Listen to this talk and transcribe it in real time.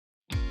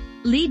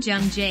Lee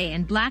Jung Jae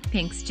and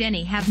BLACKPINK's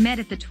Jennie have met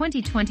at the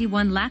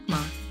 2021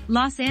 LACMA,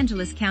 Los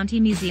Angeles County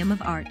Museum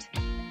of Art.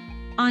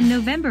 On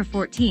November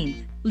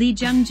 14, Lee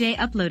Jung Jae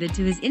uploaded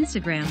to his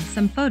Instagram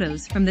some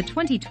photos from the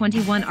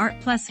 2021 Art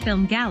Plus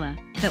Film Gala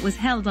that was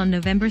held on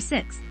November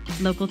 6,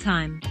 local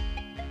time.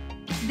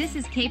 This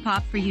is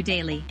K-pop for you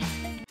daily.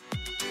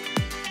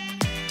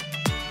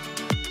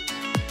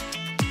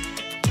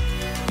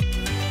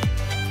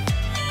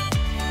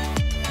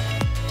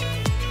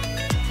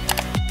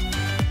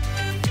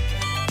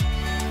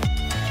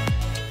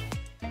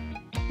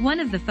 One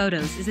of the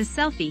photos is a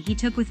selfie he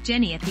took with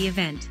Jennie at the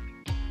event.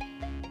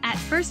 At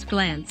first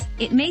glance,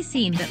 it may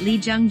seem that Lee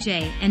Jung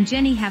Jae and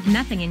Jennie have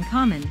nothing in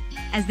common,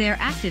 as they are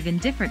active in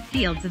different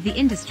fields of the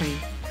industry,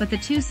 but the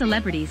two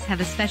celebrities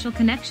have a special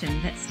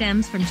connection that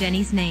stems from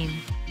Jennie's name.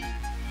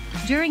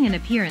 During an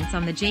appearance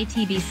on the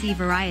JTBC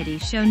variety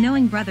show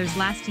Knowing Brothers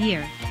last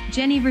year,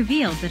 Jennie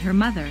revealed that her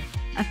mother,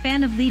 a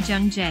fan of Lee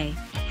Jung Jae,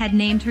 had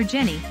named her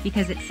Jennie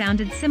because it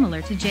sounded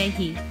similar to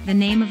Jae-hee, the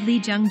name of Lee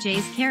Jung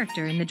Jae's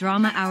character in the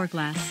drama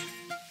Hourglass.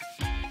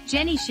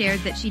 Jennie shared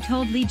that she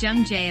told Lee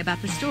Jung Jae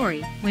about the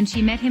story when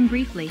she met him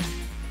briefly.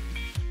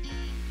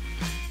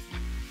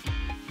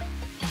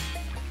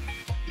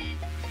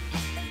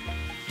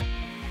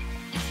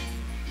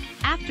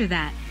 After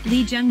that,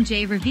 Lee Jung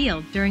Jae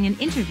revealed during an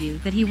interview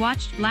that he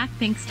watched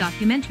BLACKPINK's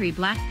documentary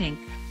BLACKPINK,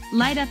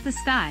 Light Up the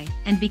Sky,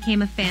 and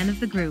became a fan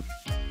of the group.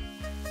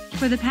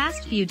 For the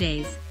past few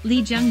days,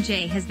 Lee Jung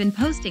Jae has been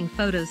posting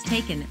photos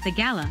taken at the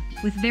gala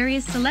with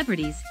various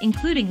celebrities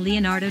including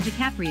Leonardo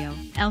DiCaprio,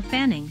 Elle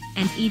Fanning,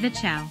 and Eva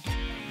Chow.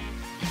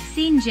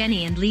 Seeing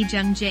Jennie and Lee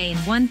Jung Jae in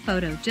one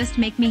photo just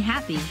make me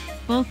happy.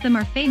 Both them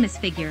are famous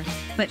figure,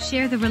 but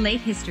share the relate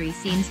history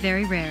seems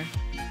very rare.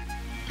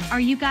 Are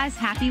you guys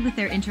happy with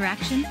their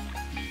interaction?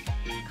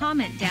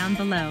 Comment down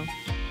below.